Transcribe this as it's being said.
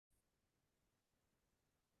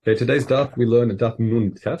Okay, today's daf we learn a daf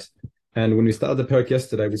nun tet, and when we started the parak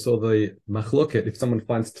yesterday, we saw the machloket. If someone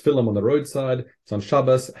finds tefillin on the roadside, it's on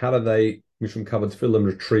Shabbos, how do they mishum covered tefillin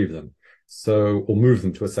retrieve them? So or move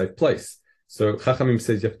them to a safe place. So Chachamim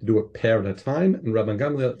says you have to do a pair at a time, and Rabban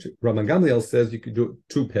Gamliel says you could do it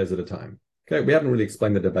 2 pairs at a time. Okay, we haven't really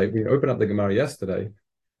explained the debate. We opened up the Gemara yesterday.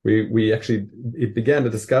 We actually it began a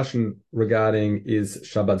discussion regarding is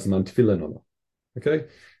Shabbat Zman tefillin or not. Okay.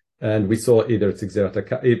 And we saw either it's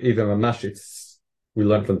exerat, even mamash, we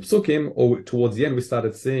learned from the psukim, or towards the end we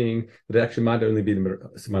started seeing that it actually might only be,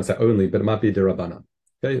 I say only, but it might be derabbanan.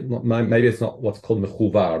 Okay, maybe it's not what's called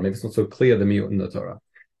mechuvar, maybe it's not so clear the miyut in the Torah,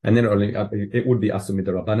 and then it would be asumi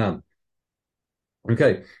derabbanan.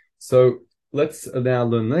 Okay, so let's now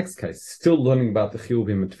learn the next case. Still learning about the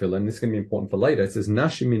Eiruvin and tefillin. This is going to be important for later. It says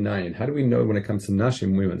nashim minayin. How do we know when it comes to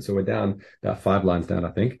nashim women? So we're down about 5 lines down,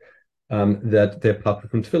 I think. That they're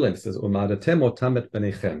part from tefillin. It says umadatem or tamet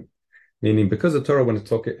benechem, meaning because the Torah when it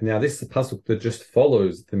talks now this is a pasuk that just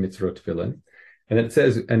follows the mitzvah of tefillin, and it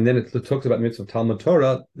says and then it talks about the mitzvah of Talmud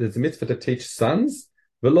Torah. There's a mitzvah to teach sons.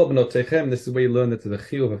 V'lo b'notechem. This is where you learn that there's a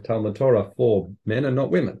chiyuv of Talmud Torah for men and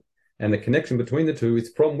not women, and the connection between the two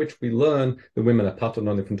is from which we learn the women are part of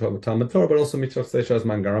not only from Talmud Torah but also mitzvah seishas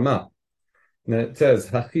man garama. And then it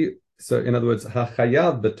says so, in other words,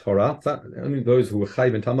 hachayav b'Torah, only those who were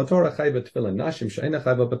chayiv in Talmud Torah, chayiv b'tefillin. Nashim she'ena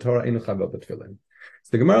chayiv b'Torah, enu chayiv b'tefillin. So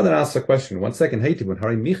the Gemara then asks a question. 1 second, hey Tibun,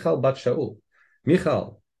 Hari Michal bat Shaul.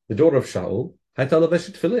 Michal, the daughter of Shaul, hayta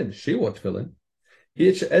laveshet tefillin. She wore tefillin.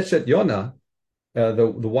 Eshet Yona,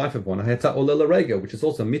 the wife of one, hayta ola l'rega, which is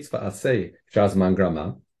also mitzvah aseh shazman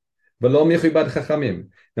grama. V'lo michu bad chachamim.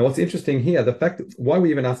 Now, what's interesting here, the fact that why are we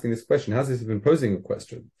even asking this question? How's this even posing a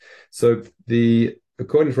question? So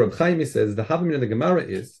according to Reb Chaim, he says the Havamim of the Gemara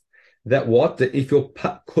is that that if you're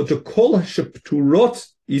to call shepturot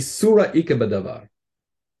isura ikebadavar.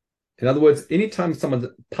 In other words, anytime someone's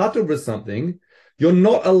patur with something, you're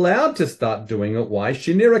not allowed to start doing it. Why?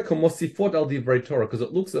 Shinira komosifot al divrei Torah, because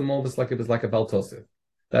it looks almost like it was like a baltosif.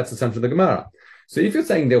 That's the sense of the Gemara. So if you're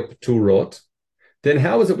saying they're paturot, then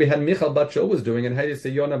how is it we had Michal bat Shaul was doing, and how do you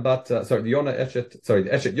say Yona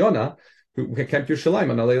Eshet Yona, who came to Shalim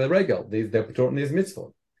on Alei Regel? They're taught in these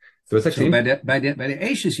mitzvot. So it's actually by the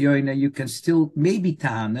Eshes Yona, you can still maybe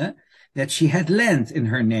tane that she had land in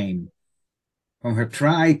her name. From her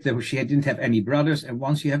tribe, that she didn't have any brothers, and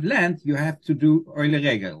once you have land, you have to do Oile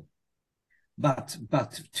Regel. But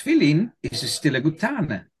Tfilin is still a good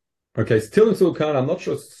tane. Okay, still in Sulkan, I'm not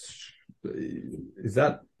sure. Is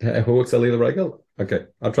that who works Alei Regel? Okay,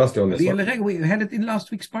 I'll trust you on this one. We had it in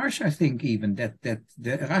last week's parsha, I think, even that the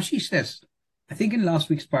Rashi says, I think in last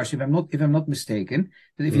week's parsha, if I'm not mistaken,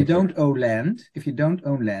 that if you don't own land,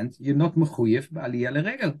 you're not mechuyev b'aliyah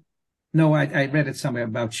l'regel. No, I read it somewhere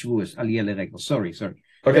about Shavuos aliyah l'regel. Sorry.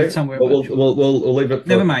 Okay, somewhere we'll leave it.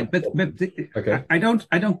 Never mind. But okay. I don't.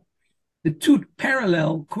 The two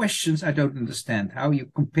parallel questions I don't understand. How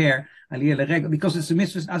you compare aliyah l'regel, because it's a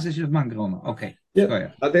mitzvah as is man groma. Okay. Yeah,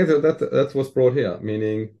 I think that's what's brought here.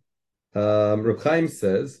 Meaning, Reb Chaim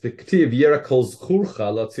says the ktiv yera kol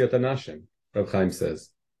zchurcha l'tziat anashim. Reb Chaim says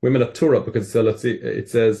women are Torah because it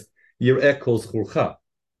says yera kol zchurcha.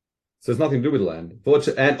 So it's nothing to do with land,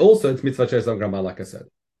 and also it's mitzvah she'es on grama, like I said.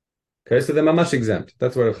 Okay, so they're mamash exempt.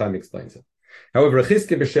 That's where Reb Chaim explains it. However,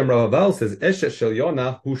 Chizki b'shem Rav Aval says eshet shel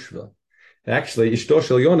Yona hushva. Actually, ishto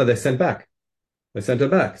shel Yona they sent back. They sent her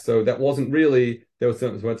back. So that wasn't really, there was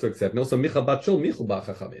certain words to accept. And also, Michal bat Shaul, Michal bat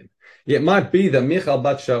Chachamim. It might be that Michal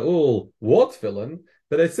bat Shaul wore tefillin,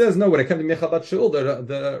 but it says, no, when it came to Michal bat Shaul,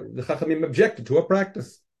 the Chachamim objected to her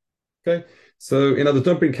practice. Okay? So, in other words,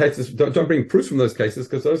 don't bring proofs from those cases,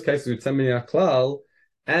 because those cases would send me a klal,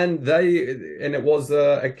 and it was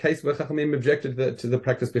a case where Chachamim objected to the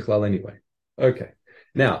practice bichlal anyway. Okay.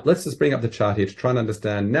 Now, let's just bring up the chart here to try and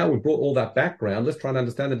understand. Now we've brought all that background. Let's try and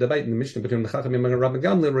understand the debate in the Mishnah between the Chachamim and Rabban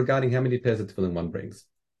Gamliel regarding how many pairs of tefillin one brings.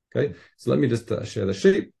 Okay, so let me just share the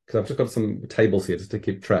sheet, because I've just got some tables here just to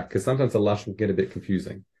keep track, because sometimes the lush will get a bit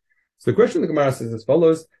confusing. So the question the Gemara says as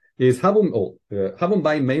follows, is Havum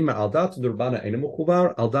bay meima al dat d'Rabbana einu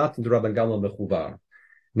mechuvar, al dat d'Rabban Gamliel mechuvar.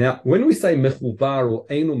 Now, when we say mechuvar or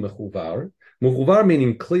einu mechuvar, mechuvar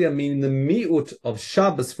meaning clear, meaning the mi'ut of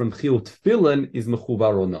Shabbos from Chiyuv Tefillin is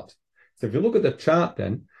mechuvar or not. So if you look at the chart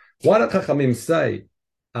then, why don't Chachamim say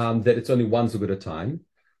that it's only one zug at a time?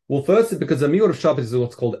 Well, first, because the mi'ut of Shabbos is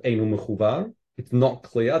what's called einu mechuvar. It's not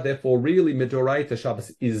clear, therefore really Midoraita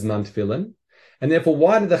Shabbos is non Tefillin. And therefore,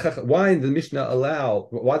 why did the Mishnah allow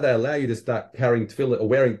you to start carrying tefillin or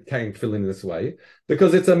carrying tefillin in this way?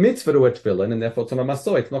 Because it's a mitzvah to wear tefillin, and therefore it's on a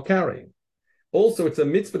masoy, it's not carrying. also it's a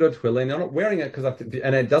mitzvah to tefillin. You're not wearing it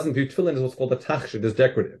and it doesn't view tefillin as what's called a tachshit, as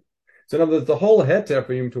decorative. So in other words, the whole heter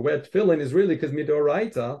for him to wear tefillin is really because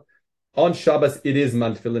midoraita, on Shabbos it is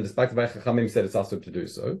man tefillin, despite the way Chachamim said it's asked to do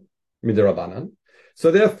so, midorabanan.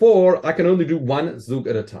 So therefore, I can only do one zug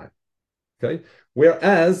at a time. Okay.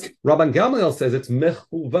 Whereas Rabban Gamliel says it's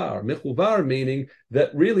mechuvar meaning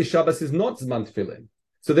that really Shabbos is not zman tefillin.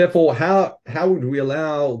 So therefore, how would we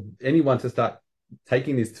allow anyone to start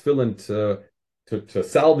taking these tefillin to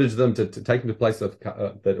salvage them, to take them to a place of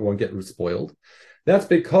that it won't get spoiled? That's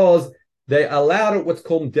because they allowed it what's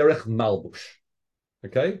called derech malbush.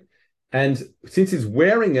 Okay, and since he's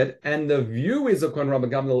wearing it, and the view is of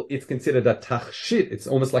Rabban Gamliel, it's considered a tachshit. It's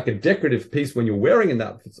almost like a decorative piece when you're wearing in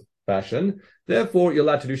that fashion. Therefore, you're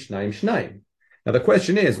allowed to do shnayim. Now the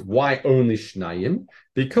question is, why only shnayim?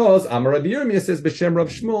 Because Amar Rabbi Yirmiyah says b'shem Rav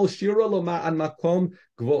Shmuel shira lo ma'an makom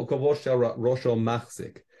gvosh rosho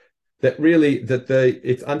machzik. That really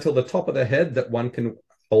it's until the top of the head that one can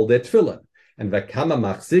hold their tefillin. And v'kama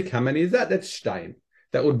machzik, how many is that? That's shtayim.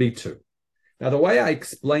 That would be 2. Now, the way I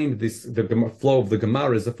explained this, the flow of the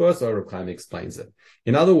Gemara, is the first Eiruvin Chaim explains it.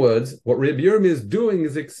 In other words, what Rabbi Yirmiyah is doing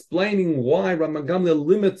is explaining why Rabban Gamliel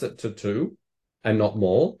limits it to 2 and not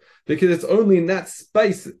more, because it's only in that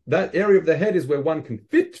space, that area of the head is where one can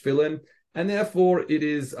fit tefillin, and therefore it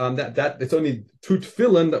is that it's only 2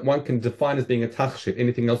 tefillin that one can define as being a tachshit.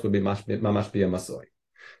 Anything else would be mamash be a masoi.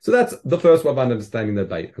 So that's the first way of understanding the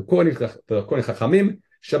debate. According to Chachamim,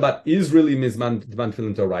 Shabbat is really mizman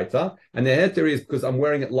tefillin toraita, and the heter is because I'm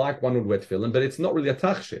wearing it like one would wear tefillin, but it's not really a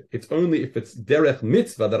tachshit. It's only if it's derech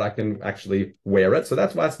mitzvah that I can actually wear it. So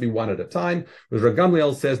that's why it has to be one at a time. Whereas Rav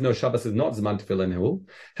Gamliel says no, Shabbos is not zman tefillin hu.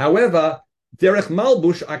 However, derech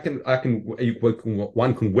malbush,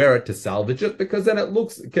 one can wear it to salvage it because then it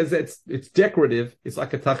looks, because it's decorative. It's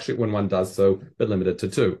like a tachshit when one does so, but limited to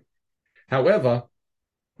 2. However,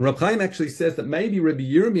 Reb Chaim actually says that maybe Rabbi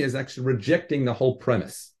Yirmiyah is actually rejecting the whole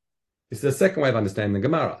premise. It's the second way of understanding the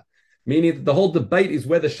Gemara, meaning that the whole debate is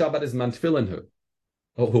whether Shabbat is man tefillin hu.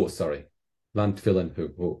 Man tefillin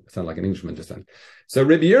hu. Oh, sound like an Englishman just then. So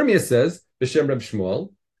Rabbi Yirmiyah says, b'shem Reb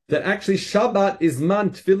Shmuel, that actually Shabbat is man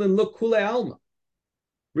tefillin lo kule alma.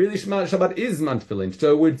 Really, Shabbat is man tefillin.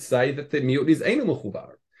 So it would say that the miut is einu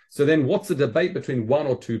mechuvar. So then what's the debate between 1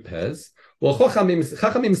 or 2 pairs? Well,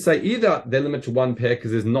 Chachamim say either they limit to 1 pair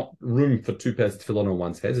because there's not room for 2 pairs of tefillin on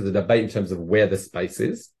one's head. So there's a debate in terms of where the space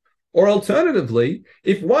is. Or alternatively,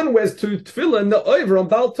 if one wears 2 tefillin, they're over on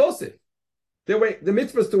Baal Tosif. The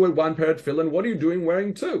mitzvah is to wear 1 pair of tefillin. What are you doing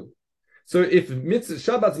wearing 2? So if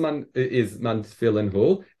Shabbat's man is man tefillin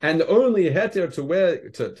hu, and the only heter to wear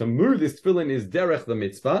to move this tefillin is derech the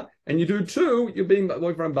mitzvah, and you do 2, you're being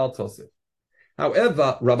over on Baal Tosif.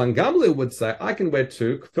 However, Rabban Gamliel would say, I can wear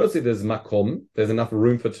 2. Firstly, there's makom, there's enough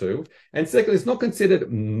room for 2. And secondly, it's not considered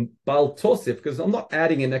bal tosif because I'm not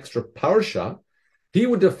adding an extra parsha. He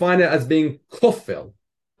would define it as being kofel.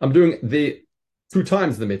 I'm doing the 2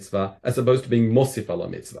 times the mitzvah as opposed to being mosif ala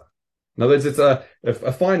mitzvah. In other words, it's a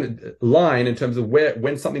fine line in terms of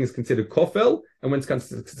when something is considered kofel and when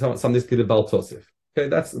something is considered bal tosif. Okay,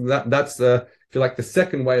 that's if you like, the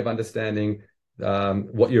second way of understanding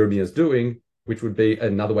what Eiruvin is doing, which would be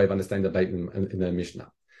another way of understanding the debate in the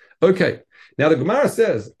Mishnah. Okay, now the Gemara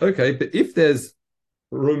says, okay, but if there's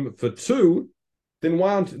room for 2, then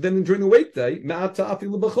then during the weekday, even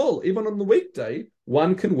on the weekday,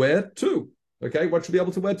 one can wear 2. Okay, one should be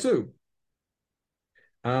able to wear 2.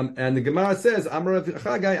 And the Gemara says, Amar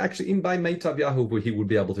Chagai, actually in by Meitav Yahu, he would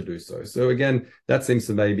be able to do so. So again, that seems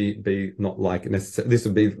to maybe be not like necessary. This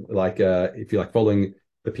would be like, if you like, following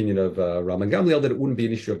the opinion of Rabban Gamliel, that it wouldn't be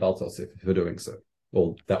an issue of Baal Tosif for doing so,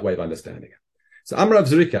 or that way of understanding it. So Amar Rav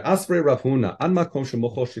Zrika, Asrei Rav Huna, An Makom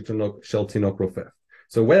Shemocho Shel Tinok Rofef.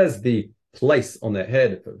 So where's the place on their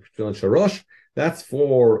head for Tefillin Sharosh? That's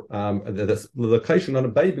for the location on a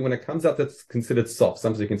baby when it comes out that's considered soft.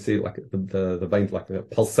 Sometimes you can see like the veins like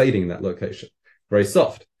pulsating in that location, very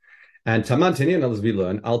soft. And Taman Tinian, as we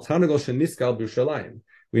learn, Al Tarnagol Sheniskal B'Yerushalayim.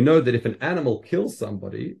 We know that if an animal kills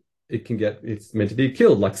somebody, it's meant to be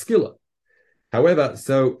killed, like skilla. However,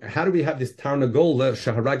 so how do we have this tarnagol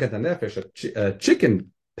shaharagat hanefesh? A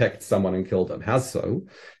chicken pecked someone and killed them. How so?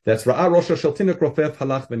 That's ra'ah rosha shel tinok rofef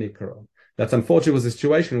halach v'nikaro. That's unfortunately was a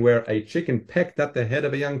situation where a chicken pecked at the head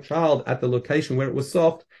of a young child at the location where it was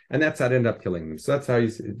soft, and that's how it ended up killing them. So that's how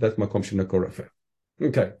that's makom shenok rofef.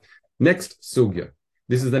 Okay, next sugya.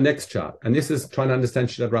 This is the next chart, and this is trying to understand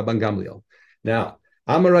Shitat Rabban Gamliel. Now,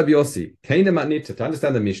 Amar Rabbi Yossi, Keina Matnita, to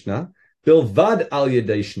understand the Mishnah, Bilvad al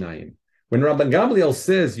Yedei Shnayim. When Rabban Gamliel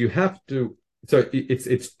says you have to, so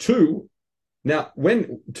it's 2 Now,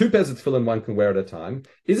 when 2 pairs of tefillin one can wear at a time,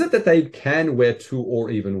 is it that they can wear 2 or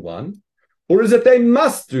even 1? Or is it they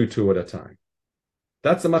must do 2 at a time?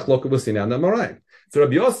 That's the machloka we'll see now in the Moraim. So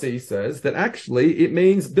Rabbi Yossi says that actually it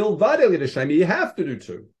means bilvad el yidashem, you have to do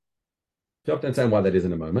 2. You have to understand why that is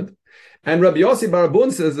in a moment. And Rabbi Yossi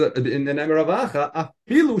Barabun says that in the name of Ravacha,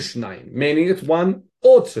 afilu shnaim, meaning it's 1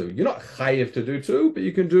 or 2. You're not chayiv to do 2, but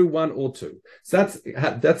you can do 1 or 2. So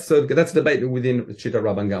that's a debate within Shita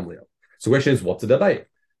Rabban Gamliel. So the question is, what's the debate?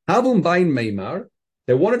 Havum bain meimar,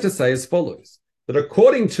 they wanted to say as follows, that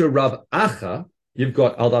according to Rav Acha, you've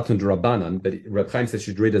got Aldatun Rabbanan, but Reb Chaim says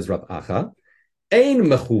you should read as Rav Acha, ein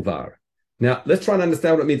mechuvar. Now, let's try and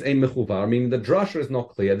understand what it means, ein mechuvar. I mean, the drasha is not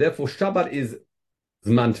clear. Therefore, Shabbat is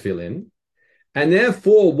zman tefillin. And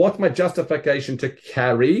therefore, what's my justification to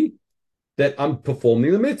carry that I'm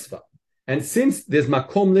performing the mitzvah? And since there's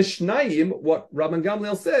makom l'shnayim, what Rabban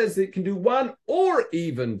Gamliel says, it can do 1 or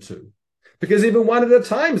even 2. Because even 1 at a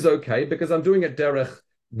time is okay, because I'm doing it derech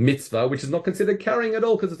mitzvah, which is not considered carrying at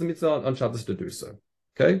all, because it's a mitzvah on Shabbos to do so.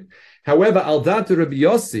 Okay. However, al dat to Rabbi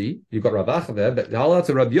Yossi, you've got Rav Acha there, but al dat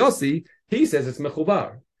to Rabbi Yossi, he says it's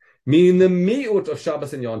mechubar, meaning the mi'ut of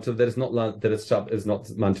Shabbos and Yom Tov that is not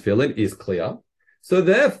man tefillin is clear. So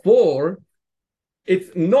therefore,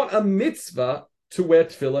 it's not a mitzvah to wear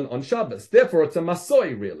tefillin on Shabbos. Therefore, it's a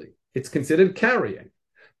masoi really. It's considered carrying.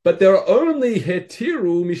 But they're only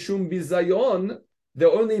hetiru mishum bizayon. They're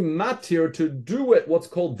only matir to do it, what's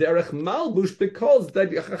called derech malbush, because the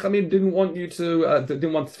Chachamim didn't want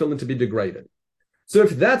tefillin to be degraded. So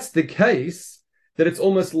if that's the case, that it's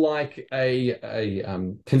almost like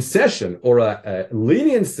a concession or a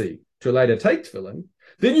leniency to allow to take tefillin,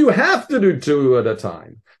 then you have to do 2 at a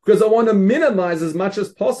time, because I want to minimize as much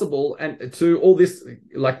as possible and to all this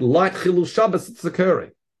like light chilul Shabbos that's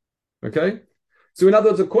occurring. Okay. So in other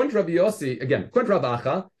words, according to Rabbi Yossi, again, according to Rav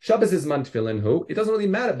Acha, Shabbos is man tefillin hu. It doesn't really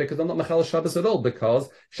matter because I'm not machal Shabbos at all, because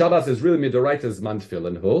Shabbos is really midoraita's man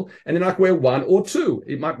tefillin hu, and then I can wear 1 or 2.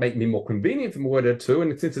 It might make me more convenient for me to wear 2,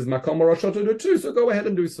 and since it's makom or to do 2, so go ahead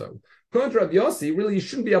and do so. According to Rabbi Yossi, really you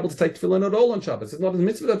shouldn't be able to take tefillin at all on Shabbos. It's not a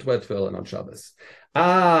mitzvah to wear tefillin on Shabbos.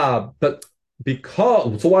 But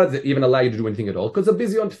because, so why does it even allow you to do anything at all? Because they're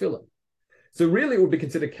busy on tefillin. So really, it would be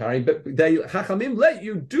considered carrying, but they Chachamim let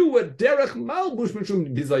you do a derech malbush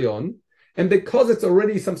mishum bizayon, and because it's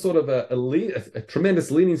already some sort of a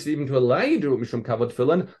tremendous leniency even to allow you to do it mishum kavod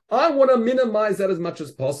tefillin, I want to minimize that as much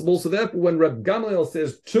as possible. So therefore, when Reb Gamliel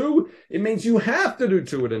says 2, it means you have to do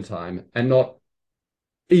 2 at a time and not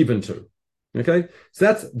even 2. Okay, so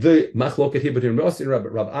that's the machloket here between Rossi and Rav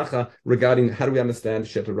Acha regarding how do we understand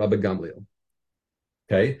Shet Rabbi Gamliel.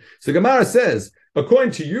 Okay, so Gemara says,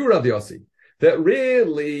 according to you, Rav Yossi, that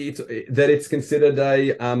really it's considered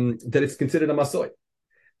a masoi,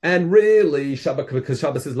 and really Shabbat, because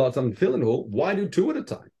Shabbos is lots of tefillin hul. Why do 2 at a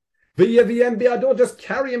time? Just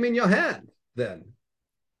carry them in your hand. Then,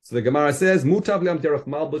 so the Gemara says mutav liam derech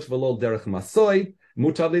malbush v'lo derech masoi,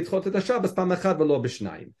 mutav lidchot et Shabbos pam echad v'lo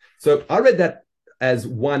b'shnayim. So I read that as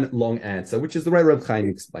one long answer, which is the way Reb Chaim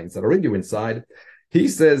explains that. I'll read you inside. He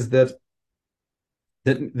says that.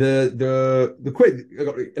 In other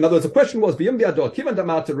words, the question was, since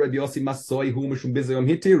according to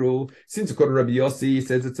Rabbi Yossi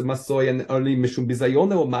says it's a masoi and only mishum bizayon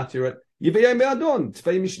they will matir it.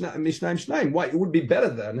 Why it would be better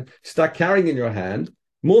then to start carrying in your hand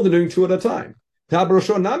more than doing 2 at a time.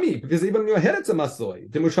 Because even in your head it's a masoi.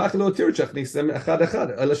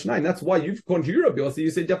 That's why you've gone to Rabbi Yossi. You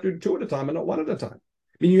said you have to do 2 at a time and not 1 at a time.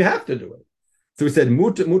 I mean, you have to do it. So we said,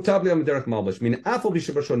 mutab liam derech malbush, meaning afal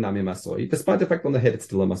b'shabashon nami masoi, despite the fact on the head it's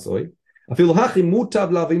still a masoi. Afilu hachi mutab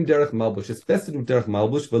lavim derech malbush, it's best to do derech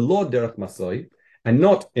malbush, v'lo derech masoi, and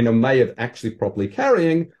not in a way of actually properly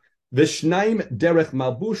carrying. V'shnaim derech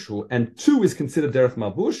malbushu, and 2 is considered derech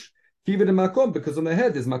malbush, kivid makom, because on the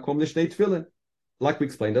head there's makom l'shnei tefillin, like we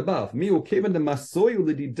explained above. Miu kivid masoi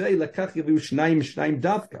u'lididei lekach yavu shnaim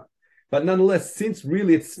davka. But nonetheless, since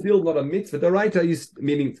really it's still not a mitzvah, the writer is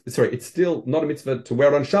it's still not a mitzvah to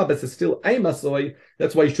wear on Shabbos, it's still a masoi.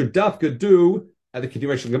 That's why you should dafka do, at the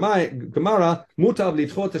continuation of Gemara, mutav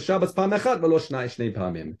lidchot Shabbos pam echad v'lo shnei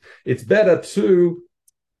pamim. It's better to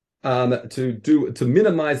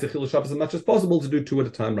minimize the chilul Shabbos as much as possible, to do 2 at a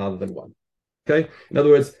time rather than 1. Okay. In other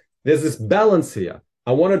words, there's this balance here.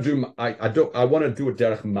 I want to do a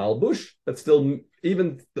derech malbush, but still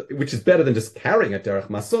which is better than just carrying a derech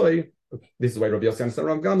masoi. This is the way Rabbi Yossi understands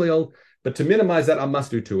Rav Gamliel, but to minimize that, I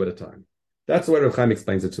must do 2 at a time. That's the way Rav Chaim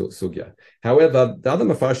explains it to Sugya. However, the other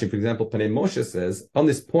Mefarshim, for example, Panei Moshe says, on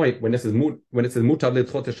this point, when it says mutav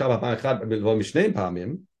lidchot Shabbat pa'echad v'lo mishnei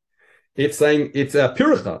pamim, It's saying it's a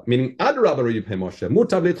puricha, meaning adrabah Reb Moshe.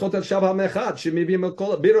 Mutav lidchot al shav ha'mechad shemivim al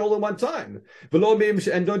kol bir all in one time,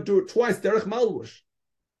 and don't do it twice. Derech malbush,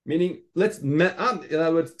 meaning in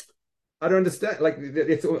other words, I don't understand. Like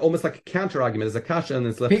it's almost like a counter argument. There's a kasha and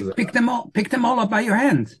it's left. Pick them all up by your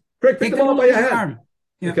hand. Correct. Pick them all up by your hand.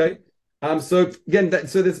 Yeah. Okay. So again,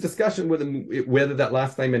 so there's discussion whether that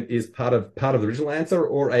last statement is part of the original answer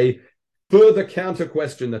or a further counter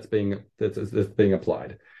question that's being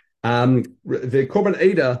applied. The Korban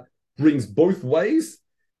Eda brings both ways.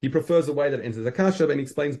 He prefers a way that enters a kasha, and he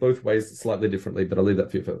explains both ways slightly differently, but I'll leave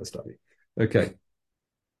that for your further study. Okay.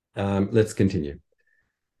 Let's continue.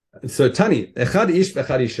 So Tani, echad ish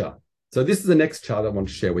v'echad isha. So this is the next chart I want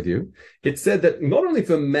to share with you. It said that not only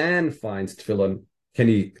if a man finds tefillin,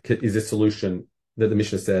 is a solution that the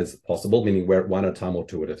Mishnah says possible, meaning wear it one at a time or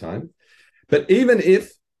two at a time, but even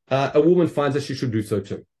if a woman finds that she should do so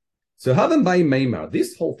too. So Havan Bay Meimar,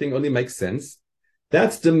 this whole thing only makes sense.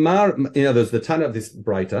 That's Demar, there's the Tana of this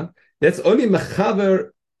Breita. That's only Mechaber,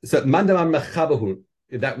 so Mandamar Mechaberhu,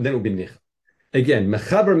 then it will be Nich. Again,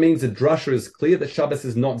 Mechaber means the drasha is clear that Shabbos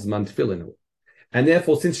is not Zman Tefillin. And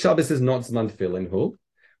therefore, since Shabbos is not Zman Tefillin,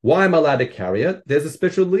 why am I allowed to carry it? There's a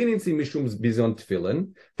special leniency Mishum Bizon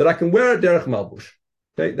Tefillin that I can wear it Derech Malbush.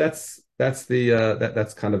 Okay, that's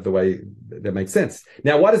kind of the way that makes sense.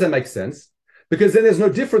 Now, why does that make sense? Because then there's no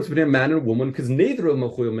difference between a man and a woman, because neither of them are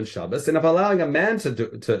Mechuyim and Shabbos. And if allowing a man to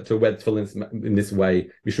wear tefillin in this way,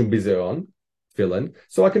 Mishum Bizeon tefillin,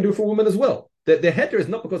 so I can do for a woman as well. The heter is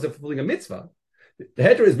not because they're fulfilling a mitzvah. The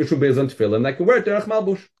heter is Mishum Bizeon tefillin. They can wear it derech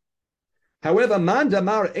malbush. However, man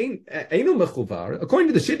damar einu mechuvar, according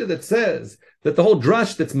to the shita that says that the whole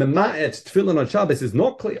drash that's mema'et tefillin on Shabbos is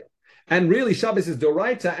not clear, and really Shabbos is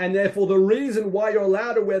doraita, and therefore the reason why you're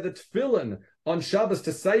allowed to wear the tefillin on Shabbos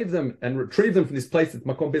to save them and retrieve them from this place at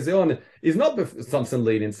Makom Bezeon is not some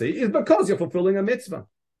leniency, is because you're fulfilling a mitzvah.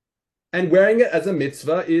 And wearing it as a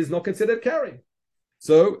mitzvah is not considered carrying.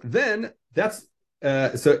 So then that's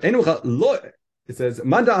it says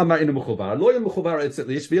Manda Amar inu mechuvar, lo yem mechuvar etzel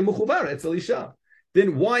ish v'yem mechuvar etzel isha.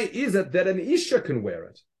 Then why is it that an isha can wear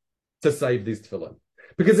it to save these tefillin?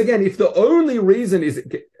 Because again, if the only reason is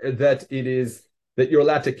that you're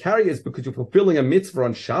allowed to carry is because you're fulfilling a mitzvah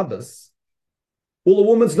on Shabbos, well, a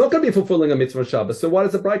woman's not going to be fulfilling a mitzvah on Shabbos. So why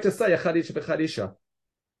does the Breita say echad isha v'echad isha?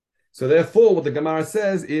 So therefore, what the Gemara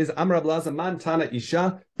says is Amar Ablaza man Tana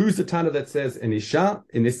Isha. Who's the Tana that says an Isha?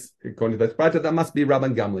 In this, according to that Breita, that must be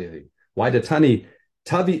Rabban Gamliel. Why the Tani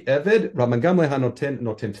Tavi Eved Rabban Gamliel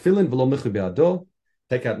noten tefillin v'lo mechu be'ado?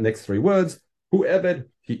 Take out the next three words. Who Eved?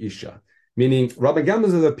 He Isha. Meaning, Rabban Gamliel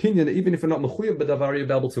is of the opinion that even if you're not mechuyev b'davar, you'll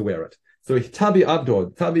be able to wear it. So Tabi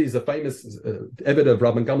Abdor, Tabi is a famous Eved of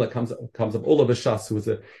Rabban Gamliel, comes of all of a Shas,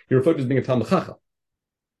 he referred to as being a Talmud Chacham.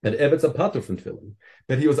 And Eved's a patur from tefillin,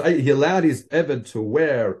 but he allowed his Eved to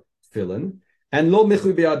wear tefillin and lo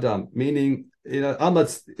mechu be'adam, meaning alma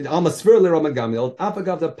sver le Rabban Gamliel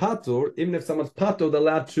afagav the patur, even if someone's patur, they're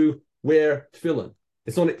allowed to wear tefillin.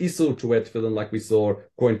 It's not an isur to wear tefillin like we saw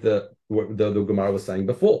according to the Gemara was saying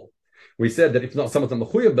before. We said that if not someone's not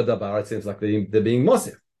mechuyev b'davar, it seems like they're being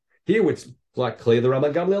mosif. Here, which like clear the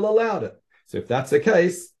Rabban Gamliel allowed it. So if that's the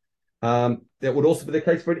case, that would also be the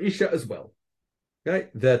case for an isha as well. Okay,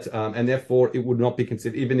 that and therefore it would not be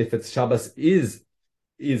considered, even if it's Shabbos is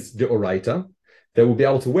deoraita, they will be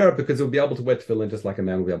able to wear it because they'll be able to wear tefillin just like a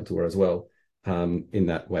man will be able to wear as well in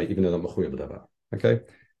that way, even though they're not mechuyev b'davar. Okay,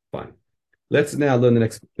 fine. Let's now learn the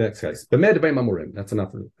next case. B'mei devei mamurim. That's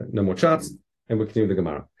enough. No more charts, and we'll continue with the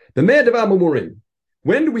Gemara. B'mei devei mamurim.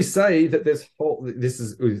 When do we say that this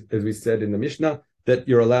is, as we said in the Mishnah, that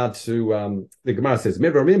you're allowed to, the Gemara says,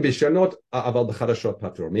 meaning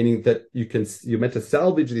that you're meant to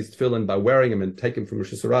salvage these tefillin by wearing them and take them from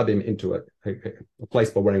Rosh Hashanah into a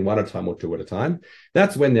place by wearing one at a time or two at a time.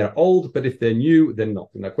 That's when they're old, but if they're new, they're not.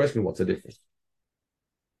 And that question, what's the difference?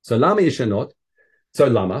 So lama yeshanot,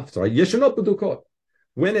 yeshanot bedukot.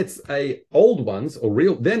 When it's old ones or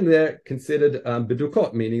real, then they're considered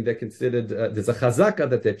bedukot, meaning they're considered, there's a chazaka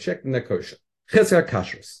that they're checked and they're kosher. Chesed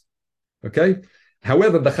kashrus. Okay?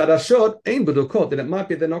 However, the chadashot ain't bedukot, then it might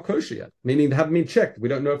be they're not kosher yet, meaning they haven't been checked. We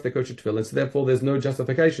don't know if they're kosher tefillin, so therefore there's no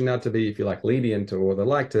justification now to be, if you like, lenient or the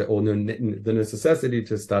like to, or the necessity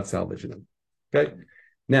to start salvaging them. Okay?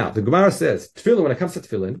 Now, the Gemara says, tefillin, when it comes to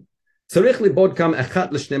tefillin, tzarich libod kam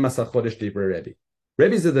echat l'shnei chodesh divrei Rebbe.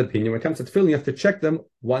 Rebbe's of the opinion when it comes to tefillin, you have to check them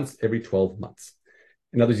once every 12 months.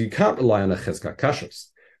 In other words, you can't rely on a chezka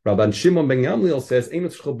kashrus. Rabban Shimon ben Gamliel says, they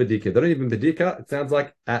don't even bedika, it sounds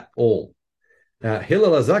like at all.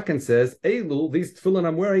 Hillel Azakan says, Elul, these tefillin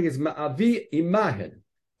I'm wearing is ma'avi imahen.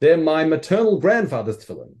 They're my maternal grandfather's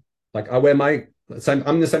tefillin. Like I wear my Same,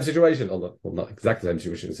 I'm in the same situation. Well, not exactly the same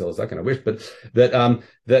situation as I wish, but that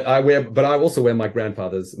I also wear my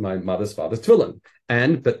mother's father's tefillin.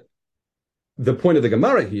 But the point of the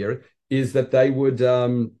Gemara here is that they would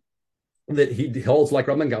that he holds like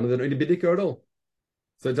Rabban Gamliel that don't need a bidika at all.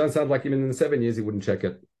 So it doesn't sound like even in the 7 years he wouldn't check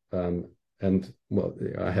it. And well,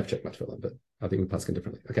 I have checked my tefillin, but I think we pass it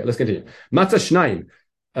differently. Okay, let's continue. Matzah shnaim.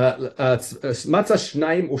 Matzah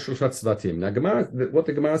shnaim u'shlushat tzvatim. Now, what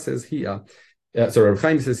the Gemara says here. Reb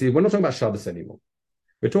Chaim says here, we're not talking about Shabbos anymore.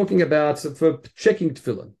 We're talking about for checking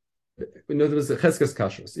tefillin. In other words, cheskes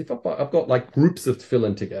kashrus. If I've got like groups of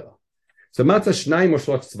tefillin together. So matzah shnaim or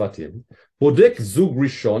shlosh tzvatim, bodek zug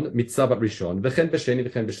rishon mitzavat rishon v'chen b'sheni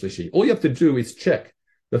v'chen b'shlishi. All you have to do is check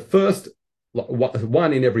the first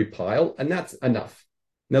one in every pile, and that's enough.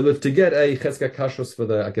 In other words, to get a cheskes kashrus for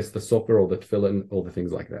the sofer or the tefillin, all the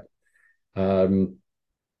things like that.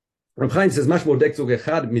 Reb Chaim says mash bodek zug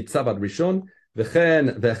echad mitzavat rishon. Now here,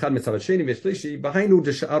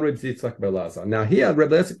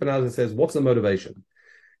 Rebbe Yitzchak ben Elazar says, what's the motivation?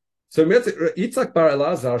 So Yitzchak bar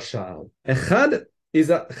Elazar sha'al. Echad is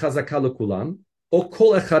a chazaka l'kulam, or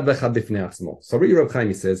kol echad v'echad b'fnei atzmo. So Rebbe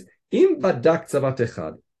Chaim says, im badak tzavat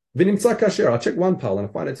echad, v'nimtza kasher, I'll check one pile and I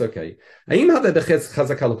find it's okay. Im have b'chez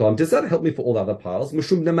chazaka l'kulam, does that help me for all the other piles?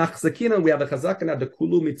 Mushum nemachzakina, we have a chazaka na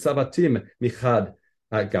dekulu mitzavatim michad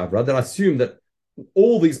gavra, that assume that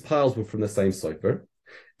all these piles were from the same sofer.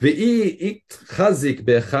 And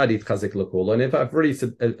if I've already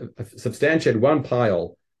substantiated one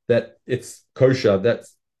pile that it's kosher,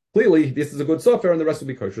 that's clearly this is a good sofer, and the rest will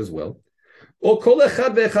be kosher as well.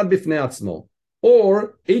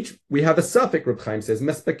 Or each we have a suffix. Reb Chaim says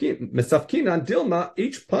mesafkina dilma.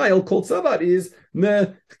 Each pile called savat is me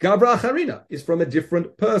gavra acharina, is from a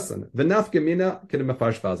different person. The nafkamina can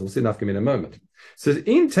mafarsh vaz. We'll see nafkamina in a moment. So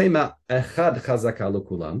in tema echad chazaka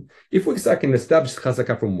lukulam. If we can establish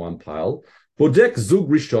chazaka from one pile, bodek zug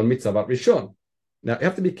rishon mitzavat rishon. Now you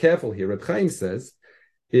have to be careful here. Reb Chaim says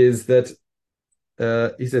is that.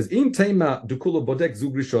 He says, "In tema dukula bodek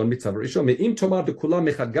zug rishon mitzav rishon me im tomar dukula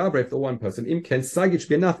mechad gavra if the one person im ken sagich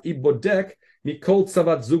benaf I bodek mikol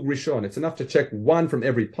tzavat zug rishon." It's enough to check one from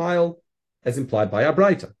every pile, as implied by our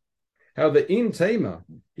Braita. However, in tema,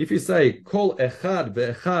 if you say kol echad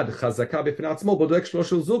ve'echad chazaka b'fnei atzmo bodek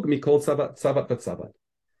shloshel zug mikol tzavat v'tzavat,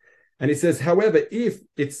 and he says, however, if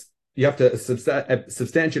it's you have to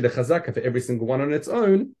substantiate a chazaka for every single one on its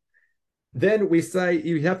own, then we say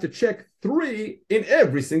you have to check 3 in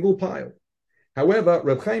every single pile. However,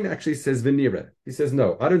 Reb Chaim actually says v'nira. He says,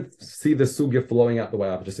 no, I don't see the sugya flowing out the way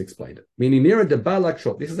I've just explained it. Meaning, nira de balak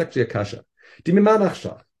shot. This is actually a kasha. I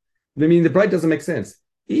mean, the bright doesn't make sense.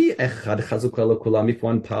 If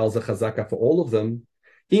one pile's a chazaka for all of them,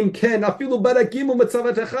 even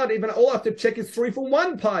all I have to check is 3 from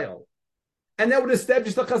one pile. And that would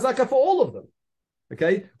establish the chazaka for all of them.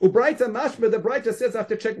 Okay, Ubraita mashma, the Braita says I have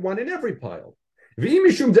to check one in every pile. If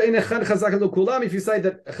you say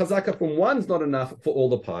that chazaka from one's not enough for all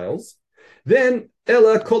the piles, then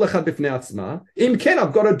ella kol echad b'fnei atzma. Im ken,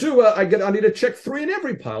 I've got to do I need to check 3 in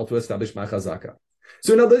every pile to establish my chazaka.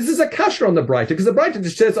 So now this is a kasher on the Braita, because the Braita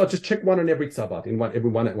just says I'll just check one in every tzabat, in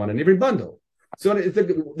one in every bundle. So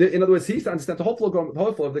in other words, he understands the whole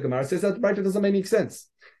flow of the Gemara says that the Braita doesn't make any sense.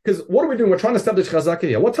 Because what are we doing? We're trying to establish chazaka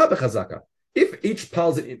here. What type of chazaka? If each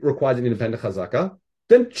pile requires an independent chazaka,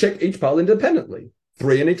 then check each pile independently.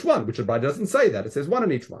 3 in each one, which the Braita doesn't say that. It says 1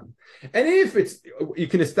 in each one. And if you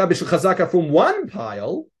can establish a chazaka from one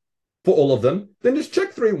pile for all of them, then just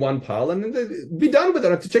check 3 in one pile and then be done with it. I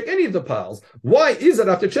don't have to check any of the piles. Why is it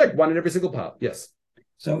I have to check 1 in every single pile? Yes.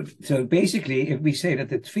 So basically, if we say that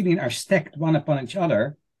the tefillin are stacked one upon each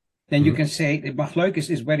other, then you can say the machlokes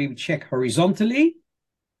is whether you check horizontally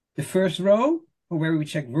the first row, or where we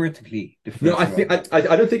check vertically? No, I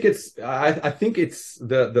don't think it's. I think it's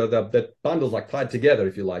the bundles like tied together,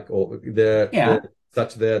 if you like, or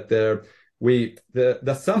such that the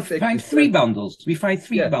suffix. We find 3 bundles. We find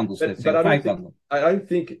 3 bundles. But I don't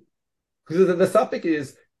think because the suffix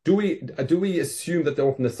is. Do we assume that they're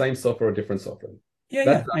all from the same software or different software?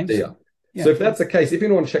 Yeah. So if that's the case, if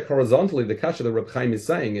you want to check horizontally, the kasha that Reb Chaim is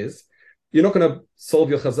saying is you're not going to solve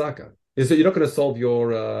your chazaka. You're not going to solve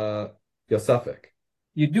your suffix.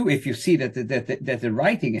 You do if you see that the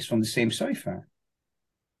writing is from the same sofer.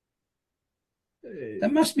 There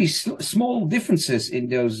must be small differences in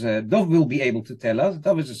those. Dov will be able to tell us.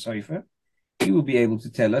 Dov is a sofer. He will be able to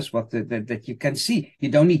tell us what that you can see. You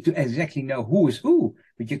don't need to exactly know who is who,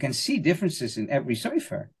 but you can see differences in every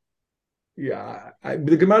sofer. Yeah,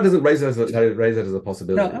 the Gemara doesn't raise it as a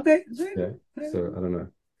possibility. No, okay. So I don't know.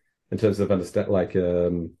 In terms of understand,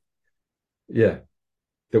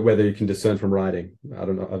 that whether you can discern from writing. I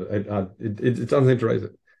don't know. It doesn't seem to raise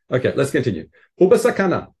it. Okay, let's continue.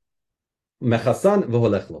 Ubasakana, mechasan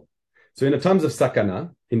v'holechlo. So in the times of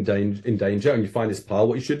sakana, in danger, and you find this pile,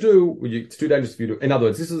 what you should do, it's too dangerous for you to. In other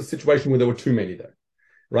words, this is a situation where there were too many there,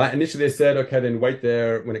 right? Initially, they said, okay, then wait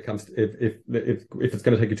there when it comes to, if it's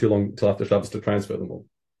going to take you too long till after Shabbos to transfer them all.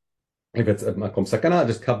 If it's a makom sakana,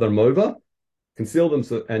 just cover them over, conceal them,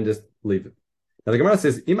 and just leave it. Now the Gemara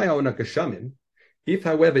says, if,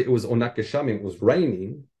 however, it was onak geshamim, it was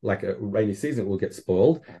raining, like a rainy season, it will get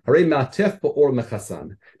spoiled. Now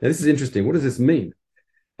this is interesting. What does this mean?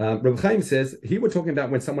 Reb Chaim says, he was talking about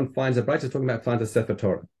when someone finds a brayta, talking about finds a sefer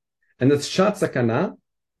Torah. And it's shat sakana,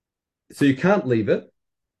 so you can't leave it,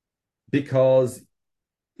 because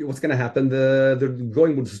what's going to happen? The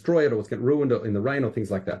going will destroy it, or it's going to ruin it in the rain, or things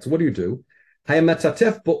like that. So what do?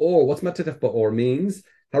 Hayamatzatef ba'or. What's matatef ba'or means?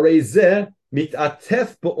 Harezeh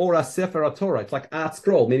mitatef ba'or sefer Torah. It's like art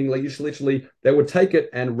scroll, meaning like you should literally, they would take it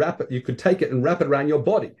and wrap it. You could take it and wrap it around your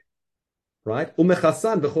body, right?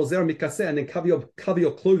 Umechasan b'chozer mikaseh, and then cover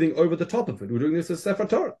your clothing over the top of it. We're doing this as sefer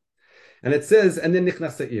Torah, and it says, and then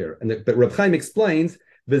nichnas se'ir. But Reb Chaim explains.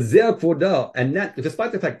 And that,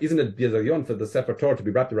 despite the fact, isn't it bizayon for the Sefer Torah to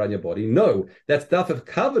be wrapped around your body? No, that's dafif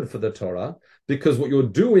covered for the Torah, because what you're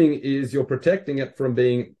doing is you're protecting it from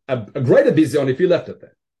being a greater bizayon if you left it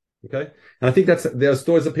there. Okay, and I think there are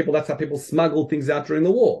stories of people. That's how people smuggled things out during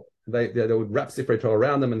the war. They would wrap Sefer Torah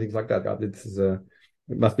around them and things like that. This is it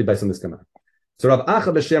must be based on this Gemara. So Rav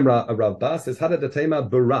Acha b'Shem Rav Ba says Hada Datema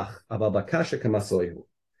Barach Aval Bakasha Kamasoihu.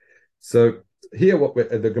 So here, what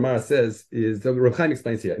the Gemara says is, the Reb Chaim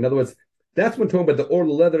explains here. In other words, that's when talking about the or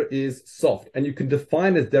leather is soft, and you can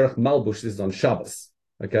define as derech malbush. This is on Shabbos,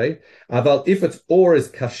 okay? Aval if its or is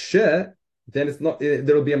kasher, then it's not.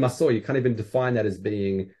 There will be a masoy. You can't even define that as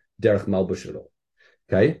being derech malbush at all,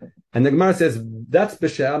 okay? And the Gemara says that's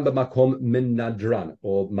b'she'am b'makom min nadran,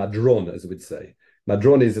 or madron, as we'd say.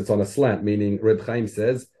 Madron is it's on a slant, meaning Reb Chaim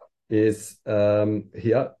says is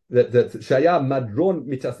here that shaya madron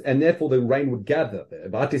mitas, and therefore the rain would gather there.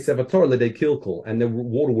 V'ati sefer Torah l'dei kilkul, and the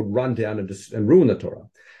water would run down and ruin the Torah.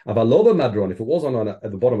 Avalova madron, if it was at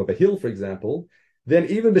the bottom of a hill, for example, then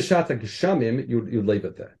even b'shata geshamim you'd leave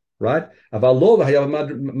it there, right? Avalova hayav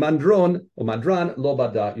madron or madran lo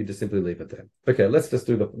bada, you just simply leave it there. Okay, let's just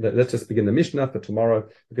begin the Mishnah for tomorrow,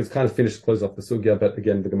 because it's kind of finished, close off the sugya, but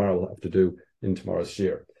again the Gemara will have to do in tomorrow's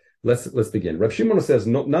shir. Let's begin. Rav Shimon says,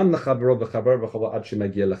 "Nan lechavero v'chaver v'chava ad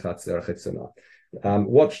shemagia lechatzer chetzana."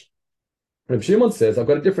 Watch. Rav Shimon says, "I've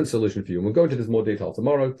got a different solution for you." And we'll go into this more detail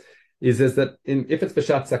tomorrow. Is that if it's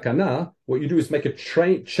b'shat sakana, what you do is make a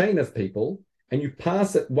chain of people, and you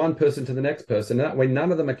pass it one person to the next person. And that way,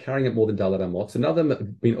 none of them are carrying it more than dalad amot. So none of them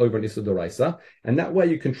have been over an issur d'oraisa, and that way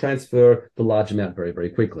you can transfer the large amount very,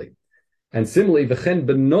 very quickly. And similarly, v'chen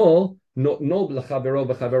b'no. And also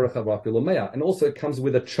it comes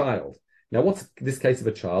with a child. Now, what's this case of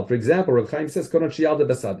a child? For example, Rav Chaim says,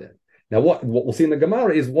 now what we'll see in the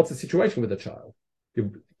Gemara is what's the situation with the child?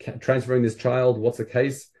 You're transferring this child, what's the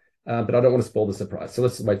case? But I don't want to spoil the surprise. So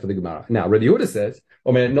let's wait for the Gemara. Now, Rabbi Yehuda says,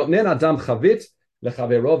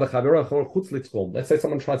 let's say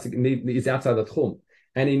someone is outside the tchum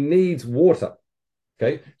and he needs water.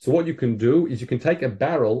 Okay, so what you can do is you can take a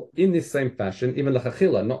barrel in this same fashion, even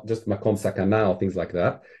l'chachila, not just makom sakana or things like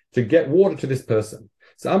that, to get water to this person.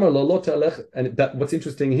 So amar lo talech, and what's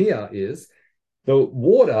interesting here is the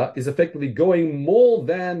water is effectively going more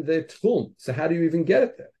than the tchum. So how do you even get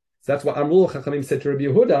it there? So that's what Amrul Chachamim said to Rabbi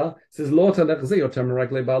Yehuda, says lo talech ze yoter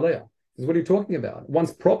meragle ba'aleah. This is what are you talking about?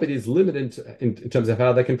 One's property is limited in terms of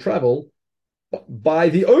how they can travel by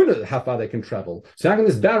the owner, how far they can travel. So how can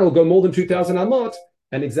this barrel go more than 2,000 amot?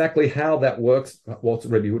 And exactly how that works, what's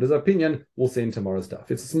Rabbi Yehuda's opinion, we'll see in tomorrow's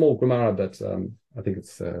stuff. It's a small Gemara, but I think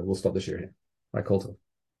we'll stop this year here. I call to.